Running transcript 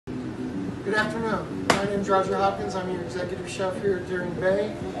Good afternoon. My name is Roger Hopkins. I'm your executive chef here at Daring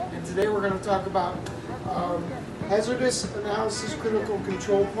Bay, and today we're going to talk about hazardous analysis critical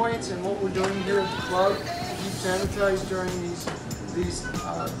control points and what we're doing here at the club to keep sanitized during these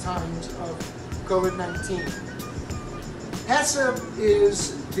times of COVID-19. HACCP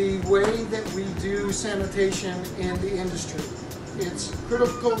is the way that we do sanitation in the industry. It's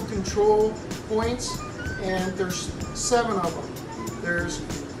critical control points, and there's 7 of them. There's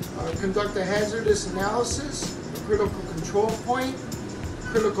conduct a hazardous analysis, a critical control point,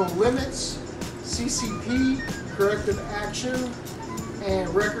 critical limits, CCP, corrective action, and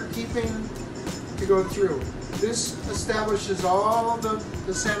record keeping to go through. This establishes all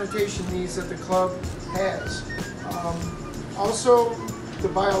the sanitation needs that the club has. Also, the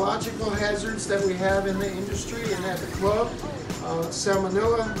biological hazards that we have in the industry and at the club,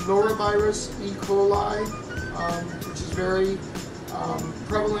 salmonella, norovirus, E. coli, which is very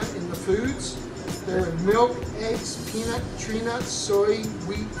prevalent in the foods. They're in milk, eggs, peanut, tree nuts, soy,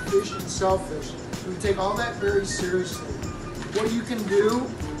 wheat, fish, and shellfish. So we take all that very seriously. What you can do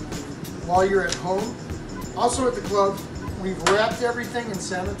while you're at home, also at the club, we've wrapped everything and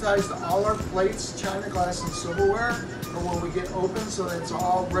sanitized all our plates, china, glass, and silverware for when we get open, so that it's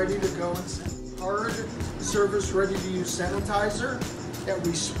all ready to go. And hard surface ready to use sanitizer that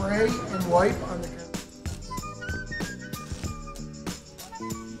we spray and wipe on the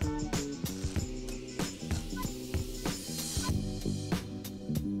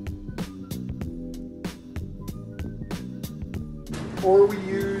or we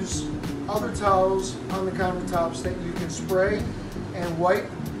use other towels on the countertops that you can spray and wipe.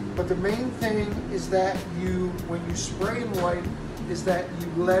 But the main thing is that when you spray and wipe, is that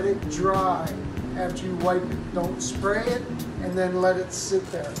you let it dry after you wipe it. Don't spray it and then let it sit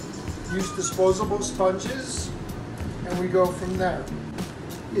there. Use disposable sponges, and we go from there.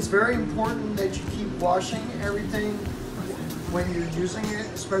 It's very important that you keep washing everything when you're using it,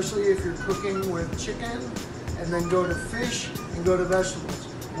 especially if you're cooking with chicken, and then go to fish and go to vegetables.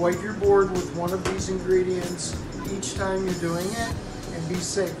 Wipe your board with one of these ingredients each time you're doing it, and be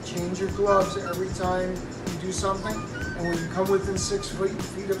safe. Change your gloves every time you do something, and when you come within 6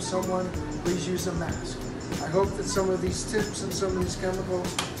 feet of someone, please use a mask. I hope that some of these tips and some of these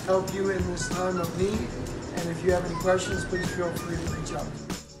chemicals help you in this time of need, and if you have any questions, please feel free to reach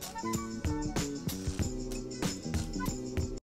out.